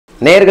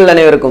நேயர்கள்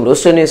அனைவருக்கும்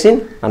ரூஸ்டர் நியூஸின்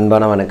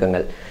அன்பான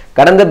வணக்கங்கள்.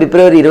 கடந்த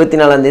பிப்ரவரி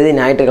 24ஆம் தேதி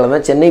ஞாயிற்றுக்கிழமை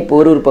சென்னை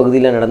போரூர்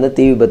பகுதியில் நடந்த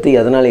தீ விபத்து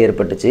எதனால்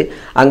ஏற்பட்டுச்சு,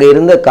 அங்கே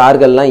இருந்த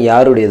கார்கள்லாம்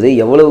யாருடையது,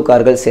 எவ்வளவு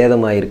கார்கள்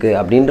சேதமாயிருக்கு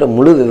அப்படின்ற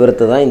முழு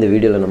விவரத்தை தான் இந்த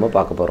வீடியோவில் நம்ம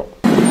பார்க்க போகிறோம்.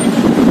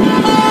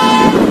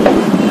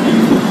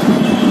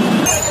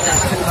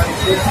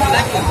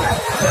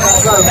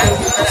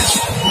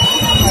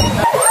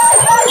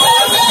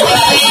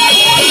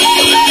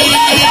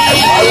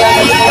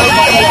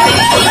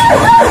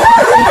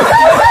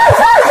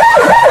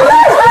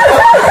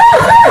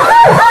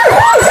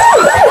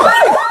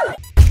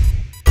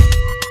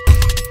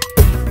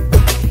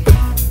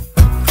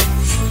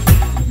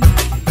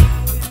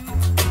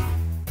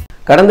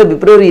 கடந்த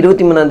பிப்ரவரி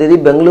 23ஆம் தேதி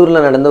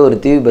பெங்களூரில் நடந்த ஒரு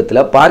தீ விபத்தில்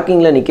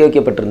பார்க்கிங்கில் நிற்க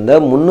வைக்கப்பட்டிருந்த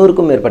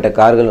 300க்கும் மேற்பட்ட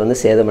கார்கள்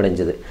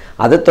சேதமடைஞ்சது.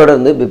 அதைத்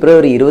தொடர்ந்து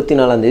பிப்ரவரி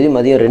 24ஆம் தேதி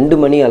மதியம் 2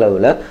 மணி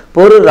அளவில்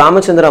போரூர்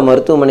ராமச்சந்திரா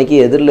மருத்துவமனைக்கு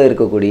எதிரில்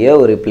இருக்கக்கூடிய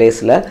ஒரு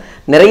பிளேஸில்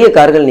நிறைய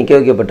கார்கள் நிற்க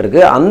வைக்கப்பட்டிருக்கு.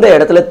 அந்த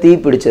இடத்துல தீ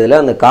பிடிச்சதில்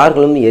அந்த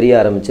கார்களும் எரிய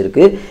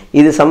ஆரம்பிச்சிருக்கு.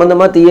 இது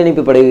சம்மந்தமாக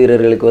தீயணைப்பு படை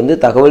வீரர்களுக்கு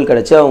தகவல்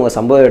கிடச்சி அவங்க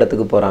சம்பவ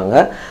இடத்துக்கு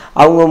போகிறாங்க.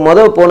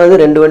 அவங்க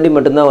போனது 2 வண்டி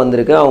மட்டும்தான்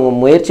வந்திருக்கு. அவங்க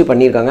முயற்சி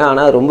பண்ணியிருக்காங்க.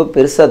 ஆனால் ரொம்ப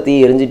பெருசாக தீ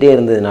எரிஞ்சிட்டே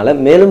இருந்ததுனால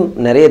மேலும்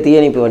நிறைய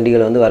தீயணைப்பு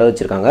வண்டிகள் வர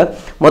வச்சுருக்காங்க.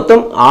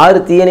 மொத்தம்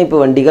 6 தீயணைப்பு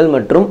வண்டிகள்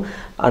மற்றும்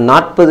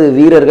 40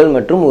 வீரர்கள்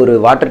மற்றும் ஒரு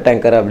வாட்டர்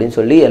டேங்கர் அப்படின்னு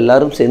சொல்லி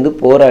எல்லாரும் சேர்ந்து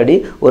போராடி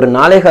ஒரு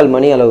 4.25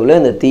 மணி அளவில்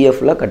இந்த தீயை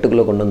ஃபுல்லாக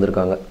கட்டுக்குள்ளே கொண்டு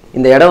வந்திருக்காங்க.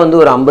 இந்த இடம்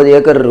ஒரு 50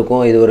 ஏக்கர்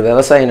இருக்கும். இது ஒரு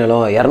விவசாய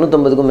நிலம்.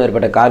 250க்கும்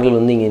மேற்பட்ட கார்கள்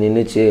இங்கே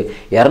நின்றுச்சு.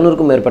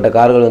 200க்கும் மேற்பட்ட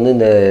கார்கள்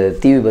இந்த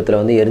தீ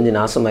விபத்தில் எரிஞ்சு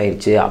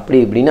நாசமாயிருச்சு அப்படி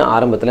இப்படின்னு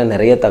ஆரம்பத்தில்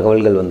நிறைய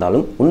தகவல்கள்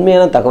வந்தாலும்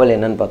உண்மையான தகவல்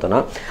என்னன்னு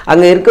பார்த்தோன்னா,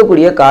 அங்கே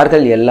இருக்கக்கூடிய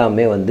கார்கள்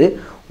எல்லாமே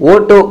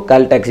Otto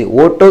call taxi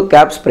Otto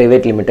caps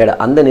private limited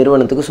அந்த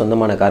நிறுவனத்துக்கு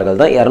சொந்தமான கார்கள்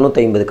தான்.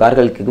 250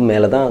 கார்களுக்கு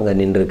மேலே தான் அங்கே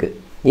நின்றுருக்கு.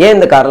 ஏன்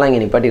இந்த காரெலாம் இங்கே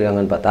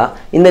நிப்பாட்டிருக்காங்கன்னு பார்த்தா,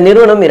 இந்த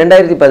நிறுவனம்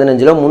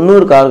 2015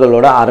 300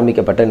 கார்களோட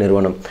ஆரம்பிக்கப்பட்ட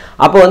நிறுவனம்.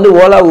 அப்போ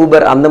ஓலா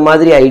ஊபர் அந்த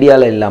மாதிரி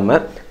ஐடியாவில்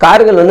இல்லாமல்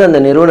கார்கள் அந்த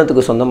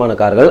நிறுவனத்துக்கு சொந்தமான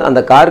கார்கள். அந்த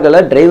கார்களை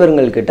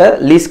டிரைவர்கள்கிட்ட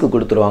லீஸ்க்கு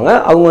கொடுத்துருவாங்க.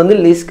 அவங்க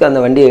லீஸ்க்கு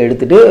அந்த வண்டியை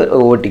எடுத்துகிட்டு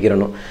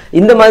ஓட்டிக்கிறணும்.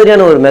 இந்த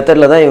மாதிரியான ஒரு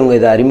மெத்தடில் தான் இவங்க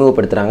இதை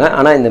அறிமுகப்படுத்துகிறாங்க.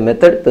 ஆனால் இந்த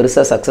மெத்தட்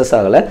பெருசாக சக்ஸஸ்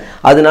ஆகலை.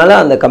 அதனால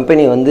அந்த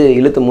கம்பெனி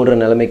இழுத்து மூடுற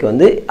நிலைமைக்கு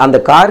அந்த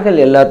கார்கள்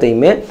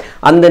எல்லாத்தையுமே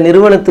அந்த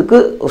நிறுவனத்துக்கு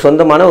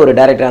சொந்தமான ஒரு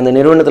டைரக்டர், அந்த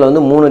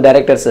நிறுவனத்தில் 3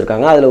 டைரக்டர்ஸ்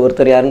இருக்காங்க. அதில்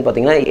ஒருத்தர் யாருன்னு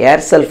பார்த்தீங்கன்னா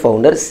ஏர்செல்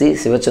ஃபவுண்டர் சி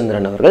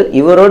சிவச்சந்திரன் அவர்கள்.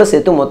 இவரோட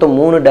சேர்த்து மொத்தம்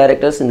 3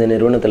 டைரக்டர்ஸ் இந்த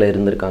நிறுவனத்தில்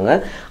இருந்திருக்காங்க.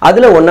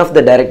 அதில் ஒன் ஆஃப்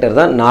த டைரக்டர்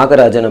தான்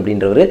நாகராஜன்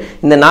அப்படின்றவர்.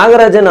 இந்த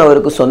நாகராஜன்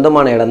அவருக்கு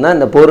சொந்தமான இடம் தான்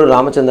இந்த போரூர்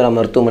ராமச்சந்திரா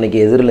மருத்துவமனைக்கு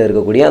எதிரில்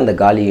இருக்கக்கூடிய அந்த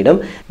காலி இடம்.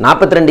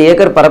 42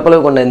 ஏக்கர்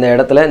பரப்பளவு கொண்ட இந்த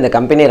இடத்துல இந்த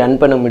கம்பெனியை ரன்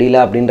பண்ண முடியல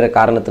அப்படின்ற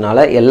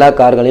காரணத்தினால எல்லா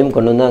கார்களையும்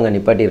கொண்டு அங்கே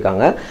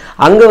நிப்பாட்டியிருக்காங்க.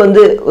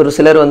 அங்கே ஒரு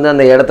சிலர்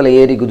அந்த இடத்துல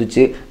ஏறி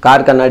குதிச்சு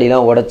கார்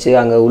கண்ணாடிலாம் உடச்சி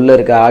அங்கே உள்ளே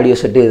இருக்க ஆடியோ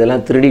செட்டு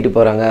இதெல்லாம் திருடிட்டு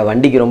போகிறாங்க,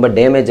 வண்டிக்கு ரொம்ப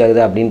டேமேஜ்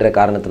ஆகுது அப்படின்ற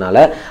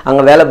காரணத்தினால அங்கே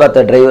வேலை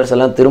பார்த்த டிரைவர்ஸ்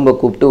எல்லாம் திரும்ப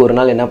கூப்பிட்டு ஒரு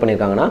நாள் என்ன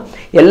பண்ணியிருக்காங்கன்னா,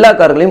 எல்லா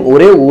கார்களையும்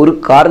ஒரே ஒரு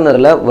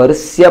கார்னரில்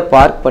வரிசையாக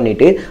பார்க்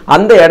பண்ணிவிட்டு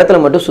அந்த இடத்துல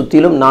மட்டும்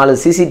சுற்றிலும் 4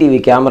 சிசிடிவி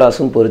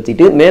கேமராஸும்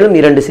பொருத்திட்டு மேலும்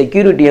 2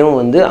 செக்யூரிட்டியும்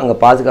அங்கே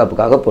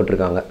பாதுகாப்புக்காக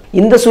போட்டிருக்காங்க.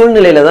 இந்த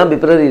சூழ்நிலையில் தான்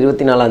பிப்ரவரி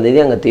 24ஆம்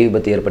தேதி அங்கே தீ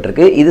விபத்து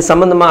ஏற்பட்டிருக்கு. இது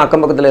சம்பந்தமாக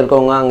அக்கம் பக்கத்தில்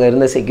இருக்கவங்க அங்கே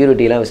இருந்த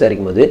செக்யூரிட்டிலாம்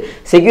விசாரிக்கும் போது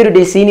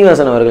செக்யூரிட்டி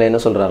சீனிவாசன் அவர்கள்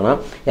என்ன சொல்கிறாருன்னா,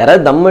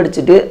 யாராவது தம்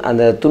அடிச்சுட்டு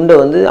அந்த துண்டை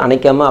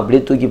அணைக்காமல்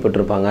அப்படியே தூக்கி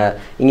போட்டிருப்பாங்க.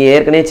 இங்கே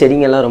ஏற்கனவே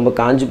செடிங்கெல்லாம் ரொம்ப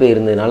காஞ்சு போய்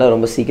இருந்ததுனால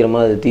ரொம்ப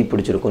சீக்கிரமாக அது தீ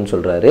பிடிச்சிருக்குன்னு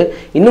சொல்கிறாரு.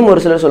 இன்னும் ஒரு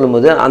சிலர்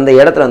சொல்லும்போது அந்த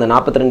இடத்துல அந்த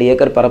 42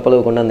 ஏக்கர்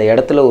பரப்பளவு கொண்ட அந்த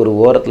இடத்துல ஒரு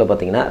ஓரத்தில்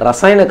பார்த்தீங்கன்னா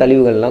ரசாயன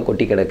கழிவுகள்லாம்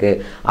கொட்டி கிடக்கு,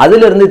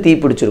 அதிலிருந்து தீ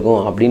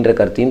பிடிச்சிருக்கும் அப்படின்ற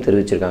கருத்தையும்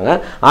தெரிவிச்சிருக்காங்க.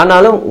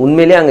 ஆனாலும்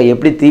உண்மையிலே அங்கே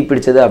எப்படி தீ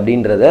பிடிச்சது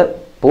அப்படின்றத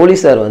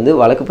போலீசார்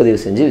வழக்கு பதிவு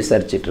செஞ்சு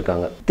விசாரிச்சுட்டு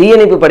இருக்காங்க.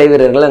 தீயணைப்பு படை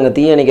வீரர்கள் அங்கே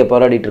தீயணைக்க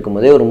போராடிட்டு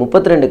இருக்கும்போதே ஒரு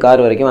 32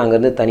 கார் வரைக்கும்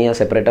அங்கேருந்து தனியாக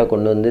செப்பரேட்டாக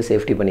கொண்டு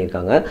சேஃப்டி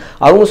பண்ணியிருக்காங்க.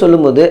 அவங்க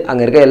சொல்லும்போது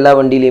அங்கே இருக்க எல்லா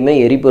வண்டியிலையுமே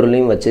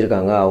எரிபொருளையும்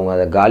வச்சுருக்காங்க. அவங்க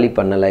அதை காலி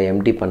பண்ணலை,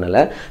 எம்டி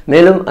பண்ணலை.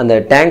 மேலும் அந்த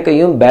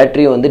டேங்கையும்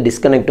பேட்டரியும்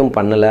டிஸ்கனெக்டும்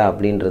பண்ணலை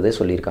அப்படின்றத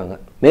சொல்லியிருக்காங்க.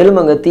 மேலும்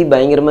அங்கே தீ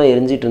பயங்கரமாக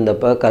எரிஞ்சிட்டு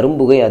இருந்தப்போ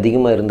கரும்புகை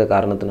அதிகமாக இருந்த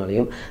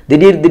காரணத்தினாலையும்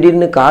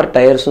திடீர்னு கார்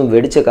டயர்ஸும்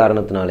வெடித்த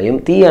காரணத்தினாலையும்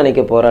தீ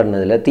அணைக்க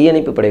போராடினதில்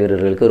தீயணைப்பு படை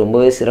வீரர்களுக்கு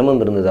ரொம்பவே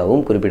சிரமம்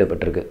இருந்ததாகவும்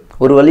குறிப்பிடப்பட்டிருக்கு.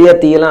 ஒரு வழியாக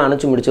தீயெல்லாம்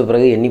அணைச்சி முடித்த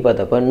பிறகு எண்ணி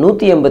பார்த்தப்ப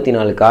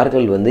 184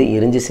 கார்கள்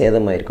எரிஞ்சு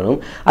சேதமாயிருக்கணும்.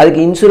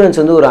 அதுக்கு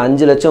இன்சூரன்ஸ் ஒரு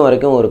 5 லட்சம்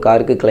வரைக்கும் ஒரு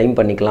காருக்கு கிளைம்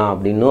பண்ணிக்கலாம்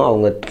அப்படின்னும்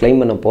அவங்க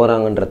கிளைம் பண்ண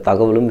போகிறாங்கன்ற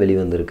தகவலும்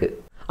வெளிவந்திருக்கு.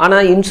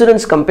 ஆனால்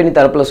இன்சூரன்ஸ் கம்பெனி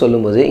தரப்பில்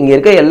சொல்லும்போது இங்கே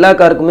இருக்க எல்லா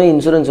காருக்குமே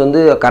இன்சூரன்ஸ்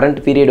கரண்ட்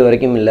பீரியட்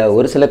வரைக்கும் இல்லை.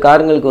 ஒரு சில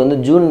காருங்களுக்கு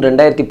ஜூன்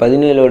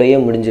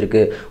 2017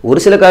 முடிஞ்சிருக்கு. ஒரு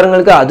சில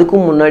காருங்களுக்கு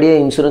அதுக்கும் முன்னாடியே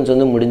இன்சூரன்ஸ்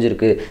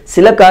முடிஞ்சிருக்கு.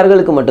 சில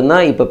கார்களுக்கு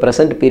மட்டும்தான் இப்போ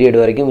ப்ரெசென்ட் பீரியட்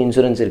வரைக்கும்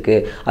இன்சூரன்ஸ்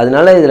இருக்குது.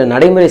 அதனால இதில்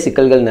நடைமுறை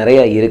சிக்கல்கள்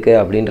நிறைய இருக்குது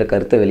அப்படின்ற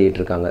கருத்தை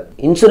வெளியிட்டிருக்காங்க.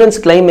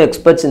 இன்சூரன்ஸ் கிளைம்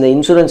எக்ஸ்பர்ட்ஸ் இந்த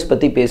இன்சூரன்ஸ்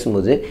பற்றி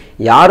பேசும்போது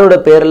யாரோட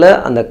பேரில்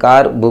அந்த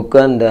கார்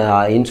புக்கு அந்த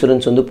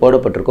இன்சூரன்ஸ்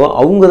போடப்பட்டிருக்கோ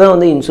அவங்க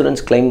தான்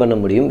இன்சூரன்ஸ் கிளைம் பண்ண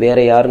முடியும்.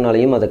 வேறு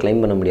யாருனாலையும் அதை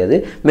கிளைம் பண்ண முடியாது.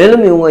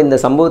 மேலும் இவங்க இவங்க இந்த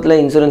சம்பவத்தில்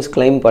இன்சூரன்ஸ்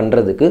கிளைம்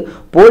பண்ணுறதுக்கு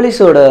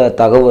போலீஸோட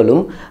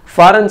தகவலும்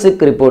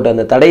ஃபாரன்சிக் ரிப்போர்ட்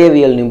அந்த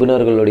தடயவியல்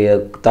நிபுணர்களுடைய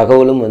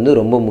தகவலும் வந்து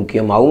ரொம்ப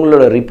முக்கியம்.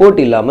 அவங்களோட ரிப்போர்ட்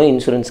இல்லாமல்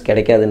இன்சூரன்ஸ்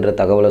கிடைக்காதுன்ற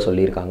தகவலை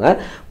சொல்லியிருக்காங்க.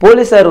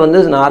 போலீஸார் வந்து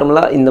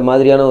நார்மலாக இந்த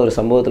மாதிரியான ஒரு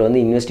சம்பவத்தில்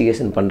வந்து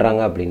இன்வெஸ்டிகேஷன்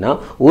பண்ணுறாங்க அப்படின்னா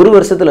 1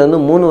 வருஷத்துலேருந்து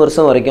 3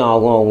 வருஷம் வரைக்கும்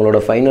ஆகும்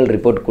அவங்களோட ஃபைனல்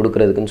ரிப்போர்ட்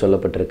கொடுக்கறதுக்குன்னு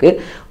சொல்லப்பட்டிருக்கு.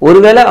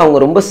 ஒருவேளை அவங்க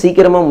ரொம்ப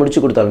சீக்கிரமாக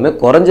முடிச்சு கொடுத்தாலுமே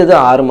குறைஞ்சது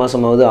 6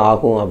 மாதமாவது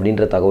ஆகும்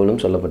அப்படின்ற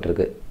தகவலும்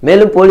சொல்லப்பட்டிருக்கு.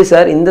 மேலும்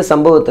போலீஸார் இந்த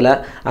சம்பவத்தில்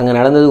அங்கே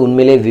நடந்தது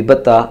உண்மையிலே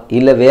விபத்தா,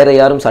 இல்லை வேற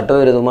யாரும்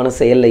சட்டவிரோதமான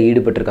செயலில்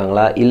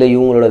ஈடுபட்டிருக்காங்களா, இல்லை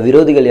இவங்களோட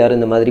விரோதிகள் யாரும்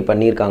இந்த மாதிரி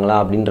பண்ணியிருக்காங்களா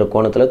அப்படின்ற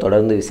கோணத்தில்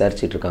தொடர்ந்து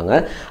விசாரிச்சுட்டு இருக்காங்க.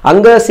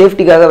 அங்கே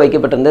சேஃப்டிக்காக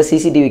வைக்கப்பட்டிருந்த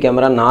சிசிடிவி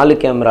கேமரா 4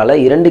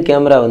 கேமராவில் 2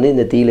 கேமரா வந்து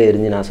இந்த தீயில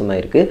எரிஞ்சு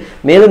நாசமாயிருக்கு.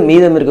 மேலும்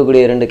மீதம்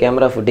இருக்கக்கூடிய 2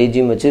 கேமரா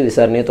ஃபுட்டேஜையும் வச்சு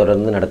விசாரணையை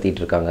தொடர்ந்து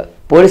நடத்திட்டு இருக்காங்க.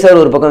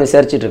 போலீஸார் ஒரு பக்கம்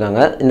விசாரிச்சுட்டு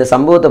இருக்காங்க. இந்த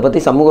சம்பவத்தை பற்றி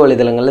சமூக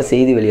வலைதளங்களில்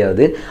செய்தி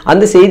வெளியாகுது.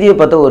 அந்த செய்தியை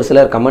பார்த்த ஒரு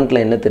சிலர்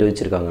கமெண்ட்ல என்ன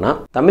தெரிவிச்சிருக்காங்கன்னா,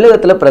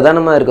 தமிழகத்தில்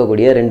பிரதானமாக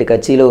இருக்கக்கூடிய 2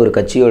 கட்சியில் ஒரு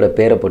கட்சியோட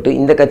பேரை போட்டு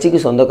இந்த கட்சிக்கு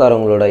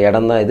சொந்தக்காரவங்களோட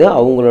இடம் தான் இது,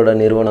 அவங்களோட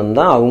நிறுவனம்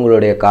தான்,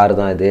 அவங்களுடைய கார்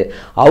தான் இது,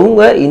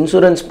 அவங்க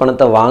இன்சூரன்ஸ்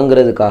பணத்தை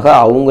வாங்குறதுக்காக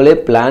அவங்களே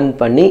பிளான்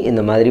பண்ணி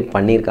இந்த மாதிரி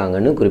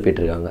பண்ணியிருக்காங்கன்னு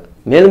குறிப்பிட்டிருக்காங்க.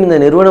 மேலும் இந்த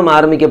நிறுவனம்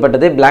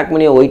ஆரம்பிக்கப்பட்டதே பிளாக்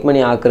மணியை ஒயிட் மணி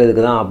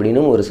ஆக்குறதுக்கு தான் அப்படின்னு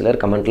ஒரு சிலர்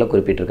கமெண்ட்ல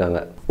குறிப்பிட்டிருக்காங்க.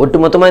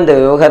 ஒட்டுமொத்தமாக இந்த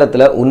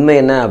விவகாரத்தில் உண்மை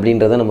என்ன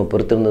அப்படின்றத நம்ம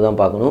பொறுத்திருந்து தான்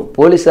பார்க்கணும்.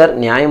 போலீஸார்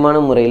நியாயமான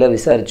முறையில்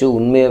விசாரித்து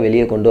உண்மையை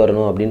வெளியே கொண்டு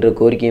வரணும் அப்படின்ற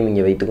கோரிக்கையும்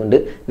இங்கே வைத்துக்கொண்டு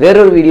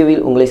வேறொரு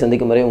வீடியோவில் உங்களை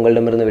சந்திக்கும் வரை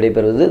உங்களிடமிருந்து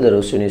விடைபெறுவது த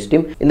ரோஸ்டர் நியூஸ்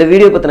டீம். இந்த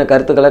வீடியோ பற்றின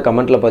கருத்துக்களை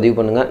கமெண்ட்ல பதிவு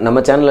பண்ணுங்க.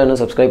 நம்ம சேனலை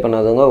இன்னும் சப்ஸ்கிரைப்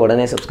பண்ணாதவங்க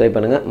உடனே சப்ஸ்கிரைப்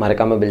பண்ணுங்க.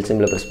 மறக்காம பெல்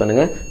சிம்பிளை பிரஸ்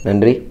பண்ணுங்க.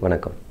 நன்றி,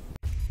 வணக்கம்.